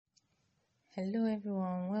Hello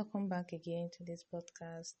everyone, welcome back again to this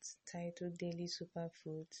podcast titled Daily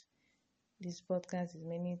Superfoods. This podcast is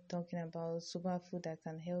mainly talking about superfood that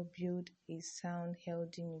can help build a sound,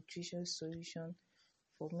 healthy, nutritious solution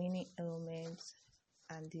for many ailments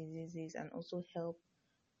and diseases and also help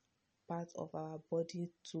parts of our body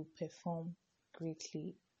to perform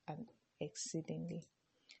greatly and exceedingly.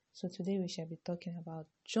 So today we shall be talking about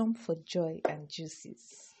jump for joy and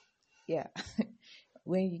juices. Yeah.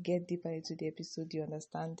 When you get deeper into the episode, you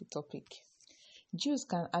understand the topic. Juice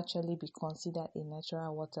can actually be considered a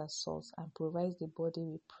natural water source and provides the body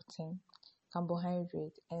with protein,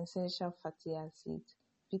 carbohydrate, essential fatty acids,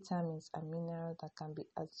 vitamins, and minerals that can be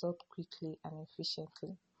absorbed quickly and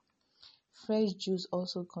efficiently. Fresh juice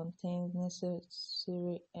also contains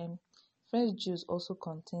necessary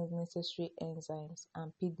enzymes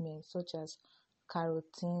and pigments such as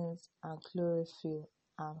carotenes and chlorophyll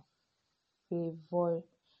and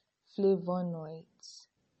flavonoids.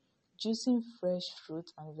 Juicing fresh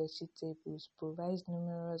fruits and vegetables provides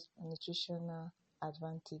numerous nutritional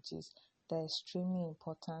advantages that are extremely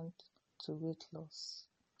important to weight loss.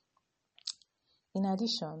 In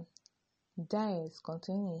addition, diets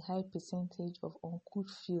containing a high percentage of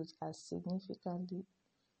uncooked foods are significantly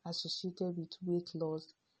associated with weight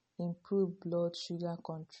loss, improved blood sugar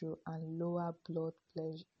control, and lower blood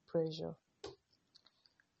pressure.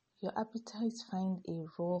 Your appetite finds a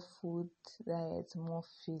raw food diet more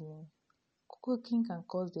filling. Cooking can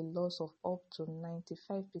cause the loss of up to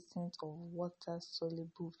 95% of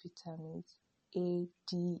water-soluble vitamins A,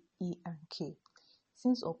 D, E, and K.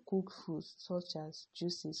 Since uncooked foods such as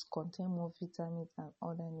juices contain more vitamins and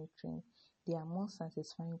other nutrients, they are more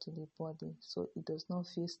satisfying to the body, so it does not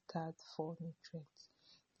feel starved for nutrients.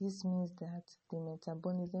 This means that the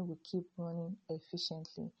metabolism will keep running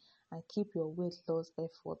efficiently and keep your weight loss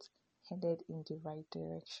efforts headed in the right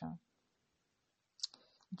direction.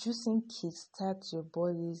 Juicing kickstarts your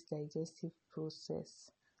body's digestive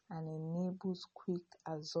process and enables quick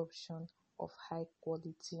absorption of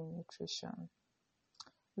high-quality nutrition,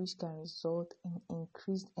 which can result in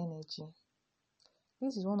increased energy.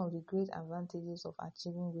 This is one of the great advantages of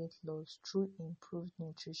achieving weight loss through improved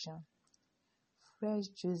nutrition. Fresh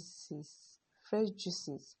juices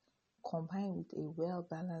combined with a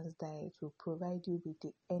well-balanced diet will provide you with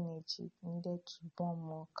the energy needed to burn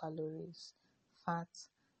more calories, fats,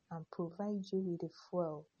 and provide you with the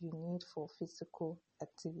fuel you need for physical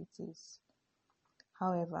activities.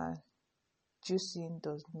 However, juicing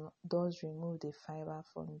does remove the fiber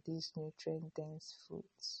from these nutrient-dense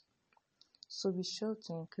foods. So be sure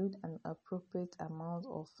to include an appropriate amount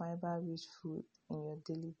of fiber-rich food in your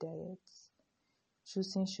daily diet.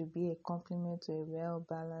 Juicing should be a complement to a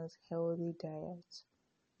well-balanced, healthy diet,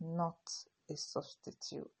 not a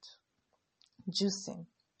substitute. Juicing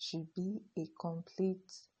should be a complement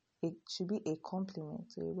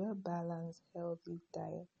to a well-balanced, healthy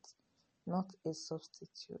diet, not a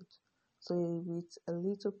substitute. So with a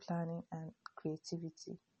little planning and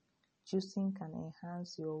creativity, juicing can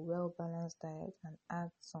enhance your well-balanced diet and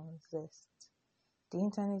add some zest. The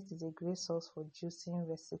internet is a great source for juicing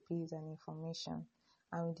recipes and information,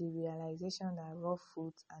 and with the realization that raw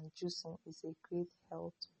foods and juicing is a great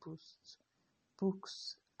health boost,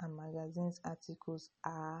 books and magazines articles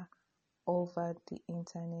are over the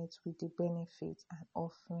internet with the benefits and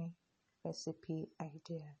offering recipe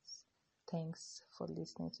ideas. Thanks for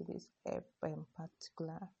listening to this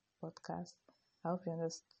particular podcast. I hope you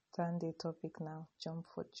understand the topic now, jump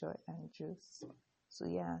for joy and juice. So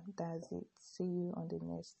yeah, that's it. See you on the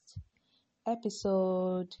next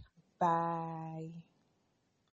episode. Bye.